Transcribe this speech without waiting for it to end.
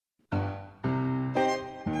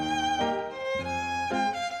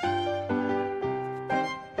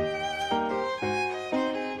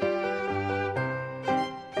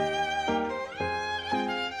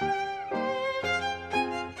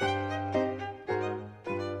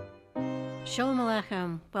Shalom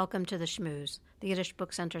Aleichem. Welcome to the Shmooze, the Yiddish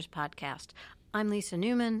Book Center's podcast. I'm Lisa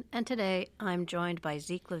Newman, and today I'm joined by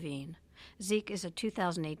Zeke Levine. Zeke is a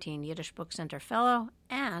 2018 Yiddish Book Center Fellow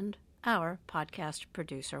and our podcast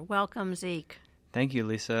producer. Welcome, Zeke. Thank you,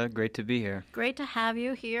 Lisa. Great to be here. Great to have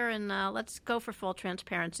you here, and let's go for full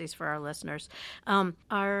transparencies for our listeners.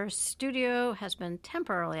 Our studio has been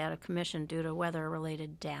temporarily out of commission due to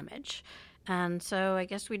weather-related damage. And so I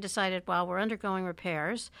guess we decided while we're undergoing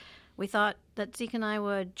repairs, we thought that Zeke and I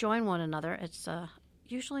would join one another. It's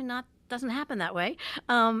usually doesn't happen that way,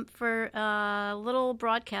 for a little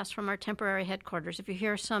broadcast from our temporary headquarters. If you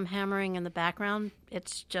hear some hammering in the background,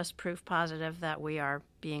 it's just proof positive that we are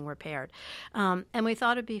being repaired. And we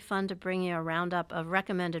thought it'd be fun to bring you a roundup of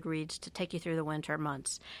recommended reads to take you through the winter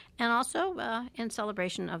months, and also in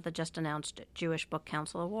celebration of the just-announced Jewish Book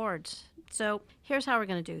Council Awards. So here's how we're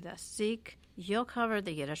going to do this. Zeke, you'll cover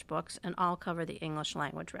the Yiddish books, and I'll cover the English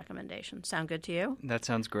language recommendations. Sound good to you? That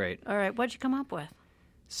sounds great. All right, what'd you come up with?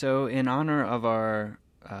 So in honor of our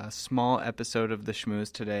small episode of the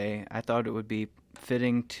Shmooze today, I thought it would be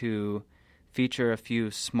fitting to feature a few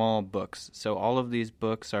small books. So all of these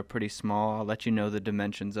books are pretty small. I'll let you know the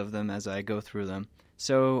dimensions of them as I go through them.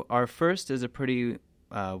 So our first is a pretty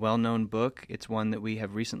well-known book. It's one that we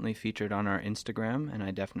have recently featured on our Instagram, and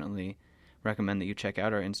I definitely recommend that you check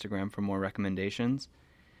out our Instagram for more recommendations.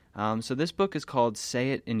 So this book is called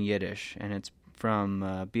Say It in Yiddish, and it's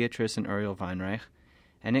from Beatrice and Uriel Weinreich.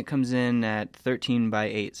 And it comes in at 13 by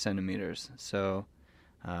 8 centimeters, so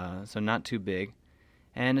not too big.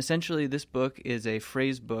 And essentially, this book is a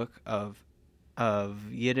phrase book of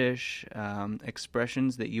Yiddish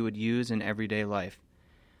expressions that you would use in everyday life.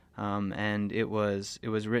 And it was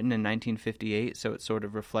written in 1958, so it sort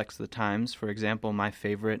of reflects the times. For example, my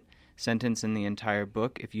favorite sentence in the entire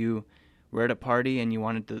book: if you were at a party and you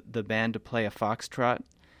wanted the band to play a foxtrot,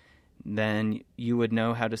 then you would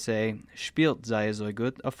know how to say, spielt sei so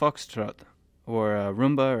gut a foxtrot, or a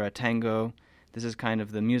rumba or a tango. This is kind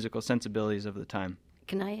of the musical sensibilities of the time.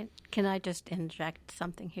 Can I just inject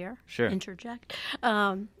something here? Sure. Interject.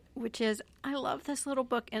 Which is, I love this little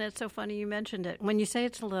book, and it's so funny you mentioned it. When you say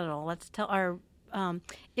it's little, let's tell our...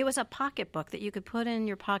 it was a pocket book that you could put in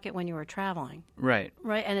your pocket when you were traveling. Right.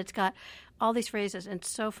 Right, and it's got all these phrases. And it's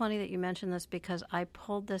so funny that you mentioned this because I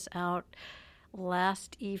pulled this out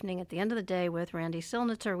last evening at the end of the day with Randy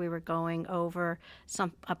Silnitzer. We were going over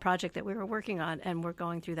a project that we were working on, and we're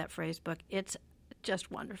going through that phrase book. It's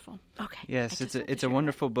just wonderful. Okay. Yes, it's a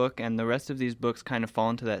wonderful book, and the rest of these books kind of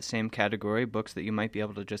fall into that same category, books that you might be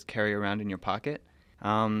able to just carry around in your pocket.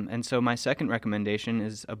 And so my second recommendation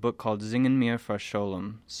is a book called Singen mir für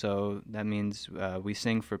Sholom. So that means we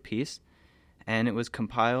sing for peace. And it was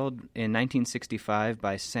compiled in 1965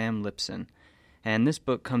 by Sam Lipson. And this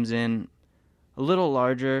book comes in a little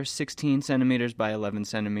larger, 16 centimeters by 11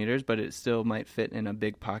 centimeters, but it still might fit in a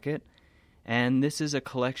big pocket. And this is a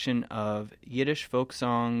collection of Yiddish folk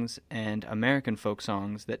songs and American folk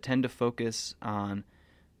songs that tend to focus on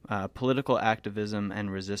political activism and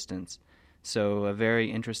resistance. So a very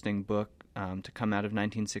interesting book to come out of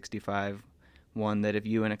 1965, one that if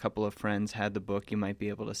you and a couple of friends had the book, you might be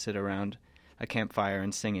able to sit around a campfire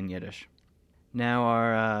and sing in Yiddish. Now,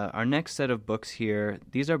 our next set of books here,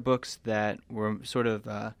 these are books that were sort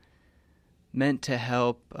of meant to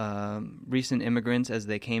help recent immigrants as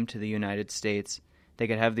they came to the United States. They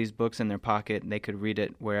could have these books in their pocket, and they could read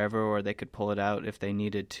it wherever, or they could pull it out if they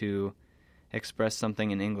needed to express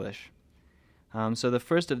something in English. So the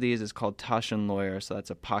first of these is called Taschen Lawyer, so that's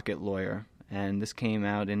a pocket lawyer. And this came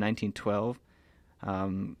out in 1912,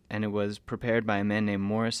 and it was prepared by a man named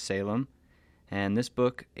Morris Salem. And this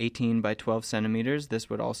book, 18 by 12 centimeters, this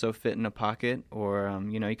would also fit in a pocket, or,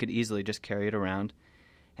 you could easily just carry it around.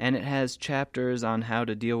 And it has chapters on how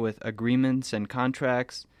to deal with agreements and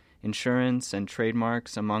contracts, insurance and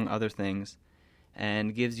trademarks, among other things,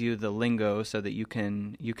 and gives you the lingo so that you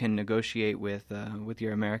can negotiate with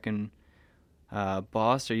your American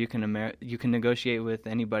boss, or you can negotiate with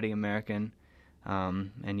anybody American,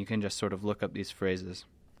 and you can just sort of look up these phrases.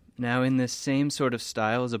 Now, in this same sort of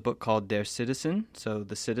style is a book called Der Citizen, so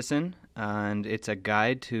The Citizen, and it's a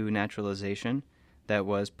guide to naturalization that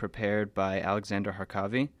was prepared by Alexander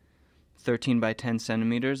Harkavy. 13 by 10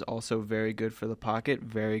 centimeters, also very good for the pocket,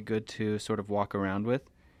 very good to sort of walk around with.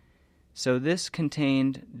 So this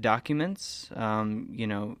contained documents,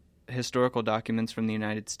 historical documents from the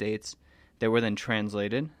United States that were then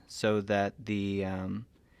translated so that the,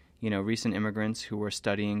 recent immigrants who were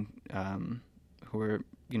studying,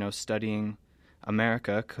 studying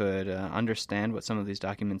America could understand what some of these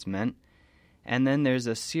documents meant. And then there's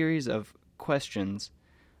a series of questions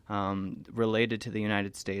related to the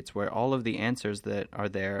United States, where all of the answers that are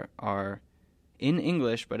there are in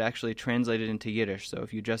English, but actually translated into Yiddish. So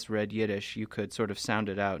if you just read Yiddish, you could sort of sound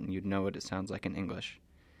it out and you'd know what it sounds like in English.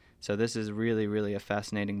 So this is really, really a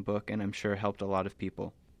fascinating book, and I'm sure helped a lot of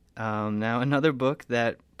people. Now, another book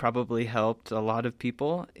that probably helped a lot of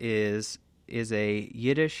people is a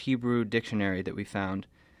Yiddish-Hebrew dictionary that we found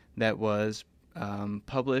that was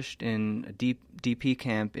published in a DP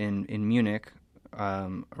camp in Munich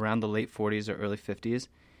around the late 40s or early 50s.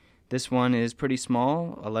 This one is pretty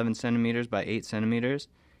small, 11 centimeters by 8 centimeters,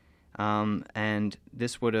 and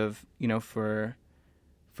this would have, for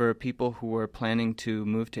people who were planning to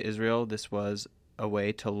move to Israel, this was a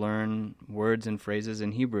way to learn words and phrases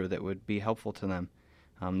in Hebrew that would be helpful to them.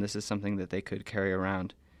 This is something that they could carry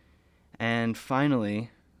around. And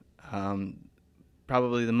finally,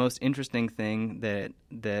 probably the most interesting thing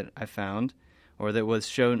that I found, or that was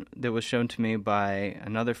shown to me by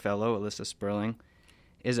another fellow, Alyssa Sperling,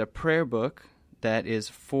 is a prayer book that is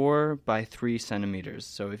 4 by 3 centimeters.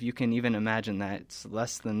 So if you can even imagine that, it's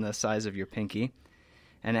less than the size of your pinky.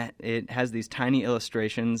 And it has these tiny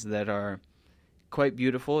illustrations that are quite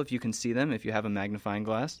beautiful if you can see them, if you have a magnifying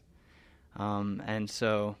glass. And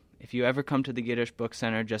so if you ever come to the Yiddish Book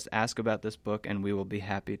Center, just ask about this book and we will be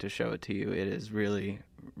happy to show it to you. It is really,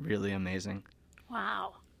 really amazing.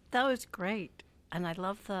 Wow, that was great. And I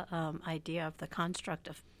love the idea of the construct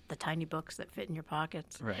of the tiny books that fit in your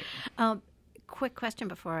pockets. Right. Quick question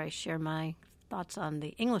before I share my thoughts on the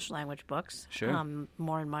English language books. Sure.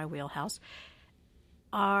 More in my wheelhouse.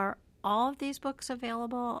 Are all of these books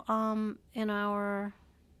available in our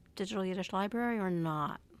digital Yiddish library or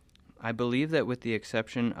not? I believe that with the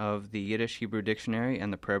exception of the Yiddish Hebrew Dictionary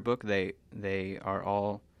and the prayer book, they are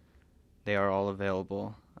all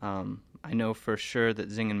available. I know for sure that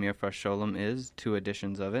Zingen Mir Far Sholem is 2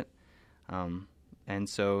 editions of it. And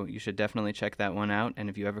so you should definitely check that one out. And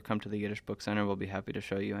if you ever come to the Yiddish Book Center, we'll be happy to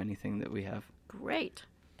show you anything that we have. Great.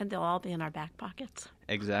 And they'll all be in our back pockets.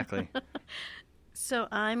 Exactly. So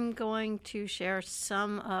I'm going to share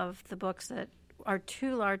some of the books that are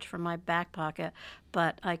too large for my back pocket,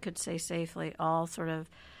 but I could say safely all sort of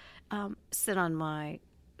sit on my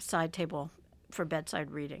side table for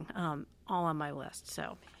bedside reading, all on my list.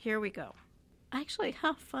 So here we go. Actually,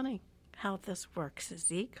 how funny how this works,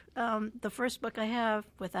 Zeke. The first book I have,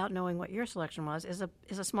 without knowing what your selection was, is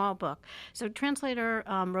a small book. So translator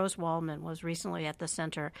Rose Waldman was recently at the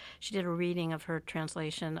center. She did a reading of her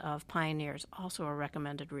translation of Pioneers, also a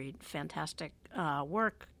recommended read. Fantastic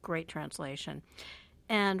work, great translation.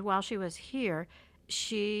 And while she was here,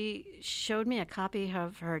 she showed me a copy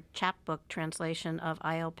of her chapbook translation of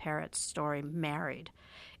I.L. Parrott's story, Married.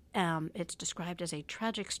 It's described as a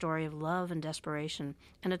tragic story of love and desperation,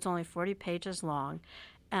 and it's only 40 pages long.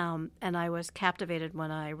 And I was captivated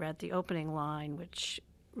when I read the opening line, which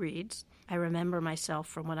reads, I remember myself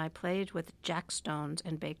from when I played with jackstones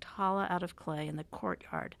and baked challah out of clay in the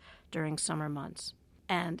courtyard during summer months.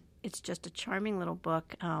 And it's just a charming little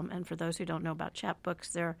book. And for those who don't know about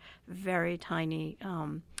chapbooks, they're very tiny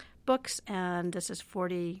books, and this is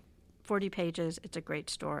 40 pages. It's a great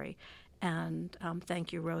story. And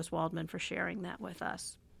thank you, Rose Waldman, for sharing that with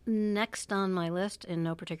us. Next on my list, in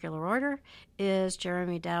no particular order, is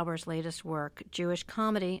Jeremy Dauber's latest work, Jewish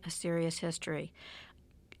Comedy, A Serious History.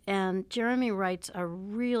 And Jeremy writes a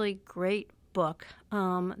really great book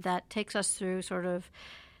that takes us through sort of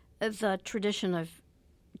the tradition of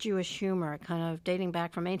Jewish humor, kind of dating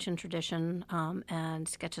back from ancient tradition, and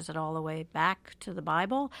sketches it all the way back to the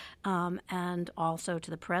Bible, and also to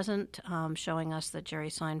the present, showing us that Jerry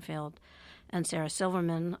Seinfeld and Sarah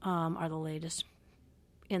Silverman are the latest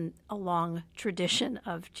in a long tradition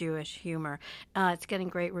of Jewish humor. It's getting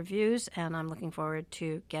great reviews, and I'm looking forward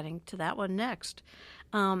to getting to that one next.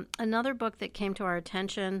 Another book that came to our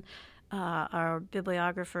attention, our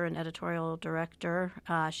bibliographer and editorial director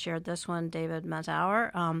shared this one, David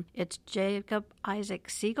Mazauer. It's Jacob Isaac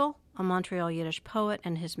Siegel, a Montreal Yiddish poet,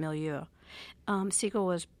 and his milieu. Siegel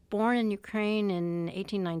was born in Ukraine in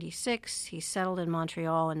 1896. He settled in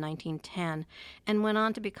Montreal in 1910 and went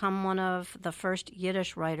on to become one of the first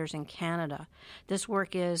Yiddish writers in Canada. This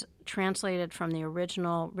work is translated from the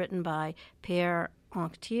original written by Pierre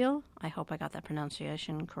Anctil. I hope I got that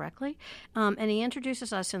pronunciation correctly. And he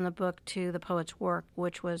introduces us in the book to the poet's work,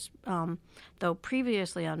 which was, though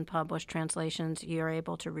previously unpublished translations you're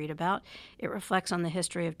able to read about. It reflects on the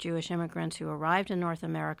history of Jewish immigrants who arrived in North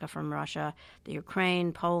America from Russia, the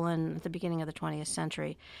Ukraine, Poland at the beginning of the 20th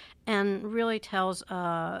century, and really tells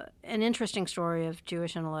an interesting story of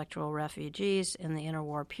Jewish intellectual refugees in the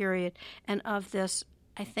interwar period and of this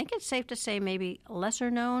I think it's safe to say maybe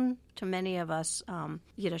lesser known to many of us,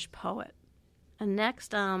 Yiddish poet. And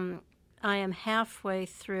next, I am halfway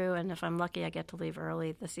through, and if I'm lucky, I get to leave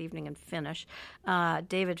early this evening and finish,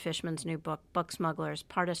 David Fishman's new book, Book Smugglers,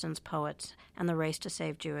 Partisans, Poets, and the Race to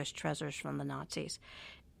Save Jewish Treasures from the Nazis.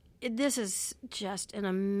 This is just an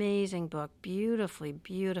amazing book, beautifully,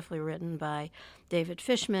 beautifully written by David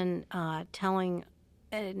Fishman, telling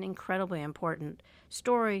an incredibly important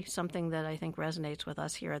story, something that I think resonates with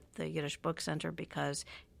us here at the Yiddish Book Center because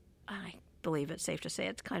I believe it's safe to say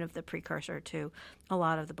it's kind of the precursor to a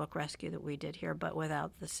lot of the book rescue that we did here, but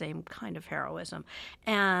without the same kind of heroism.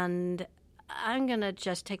 And I'm going to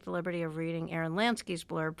just take the liberty of reading Aaron Lansky's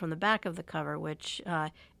blurb from the back of the cover, which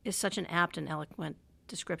is such an apt and eloquent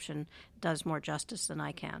description, does more justice than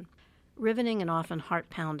I can. Riveting and often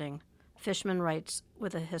heart-pounding, Fishman writes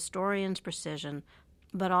with a historian's precision,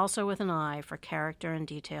 but also with an eye for character and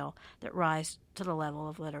detail that rise to the level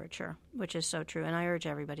of literature, which is so true. And I urge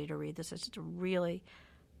everybody to read this. It's really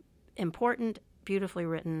important, beautifully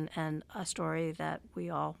written, and a story that we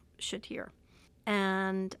all should hear.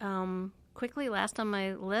 And quickly, last on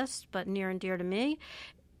my list, but near and dear to me,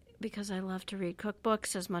 because I love to read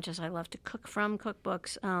cookbooks as much as I love to cook from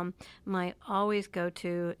cookbooks, my always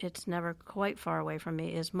go-to, it's never quite far away from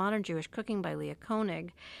me, is Modern Jewish Cooking by Leah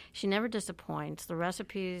Koenig. She never disappoints. The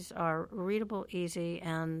recipes are readable, easy,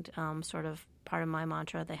 and sort of part of my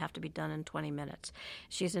mantra, they have to be done in 20 minutes.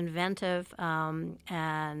 She's inventive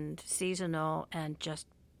and seasonal and just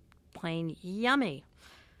plain yummy.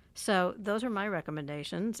 So those are my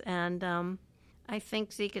recommendations, and I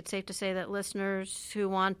think, Zeke, it's safe to say that listeners who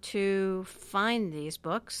want to find these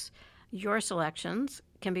books, your selections,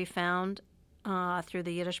 can be found through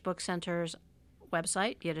the Yiddish Book Center's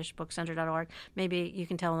website, yiddishbookcenter.org. Maybe you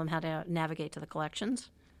can tell them how to navigate to the collections.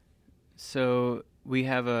 So we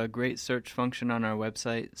have a great search function on our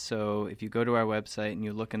website. So if you go to our website and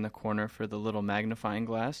you look in the corner for the little magnifying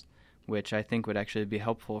glass, which I think would actually be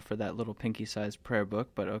helpful for that little pinky-sized prayer book,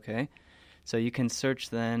 but okay. So you can search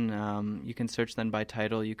then. You can search then by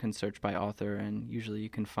title. You can search by author, and usually you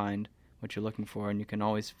can find what you're looking for. And you can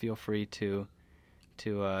always feel free to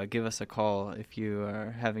give us a call if you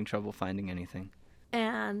are having trouble finding anything.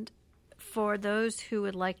 And for those who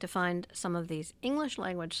would like to find some of these English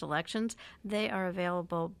language selections, they are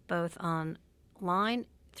available both online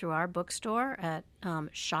through our bookstore at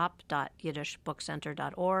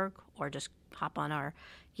shop.yiddishbookcenter.org, or just hop on our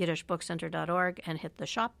yiddishbookcenter.org and hit the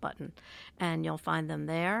shop button, and you'll find them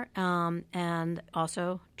there. And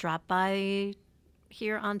also drop by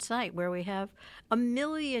here on site where we have 1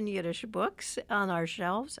 million Yiddish books on our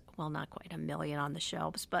shelves. Well, not quite 1 million on the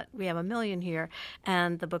shelves, but we have 1 million here.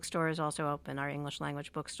 And the bookstore is also open, our English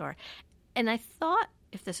language bookstore. And I thought,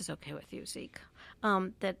 if this is okay with you, Zeke,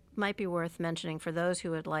 that might be worth mentioning for those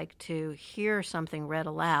who would like to hear something read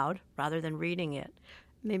aloud rather than reading it.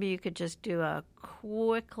 Maybe you could just do a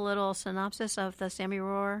quick little synopsis of the Sammy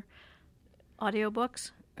Rohr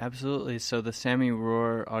audiobooks. Absolutely. So the Sammy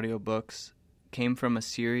Rohr audiobooks came from a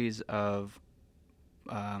series of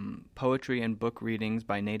poetry and book readings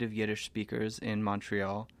by native Yiddish speakers in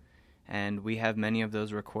Montreal. And we have many of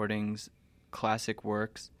those recordings, classic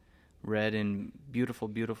works, read in beautiful,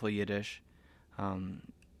 beautiful Yiddish.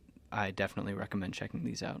 I definitely recommend checking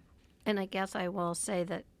these out. And I guess I will say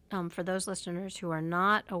that for those listeners who are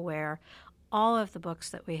not aware, all of the books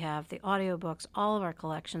that we have, the audiobooks, all of our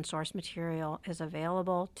collection source material is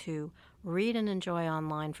available to read and enjoy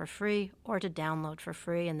online for free or to download for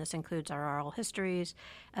free, and this includes our oral histories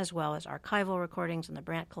as well as archival recordings in the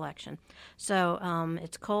Brandt collection. So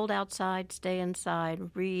it's cold outside, stay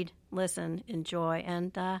inside, read, listen, enjoy,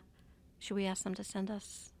 and should we ask them to send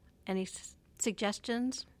us any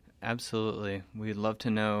suggestions? Absolutely. We'd love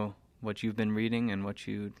to know what you've been reading and what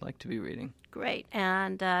you'd like to be reading. Great.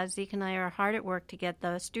 And Zeke and I are hard at work to get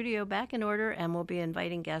the studio back in order, and we'll be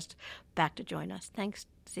inviting guests back to join us. Thanks,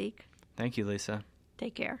 Zeke. Thank you, Lisa.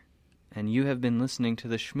 Take care. And you have been listening to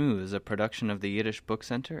The Shmooze, a production of the Yiddish Book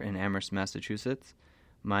Center in Amherst, Massachusetts.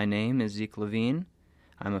 My name is Zeke Levine.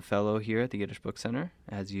 I'm a fellow here at the Yiddish Book Center,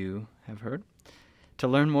 as you have heard. To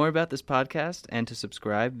learn more about this podcast and to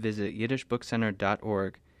subscribe, visit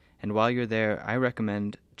yiddishbookcenter.org. And while you're there, I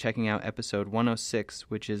recommend checking out episode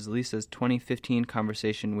 106, which is Lisa's 2015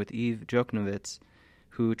 conversation with Eve Joknovitz,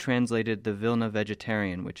 who translated The Vilna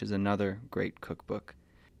Vegetarian, which is another great cookbook.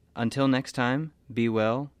 Until next time, be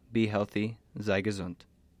well, be healthy, sei gesund.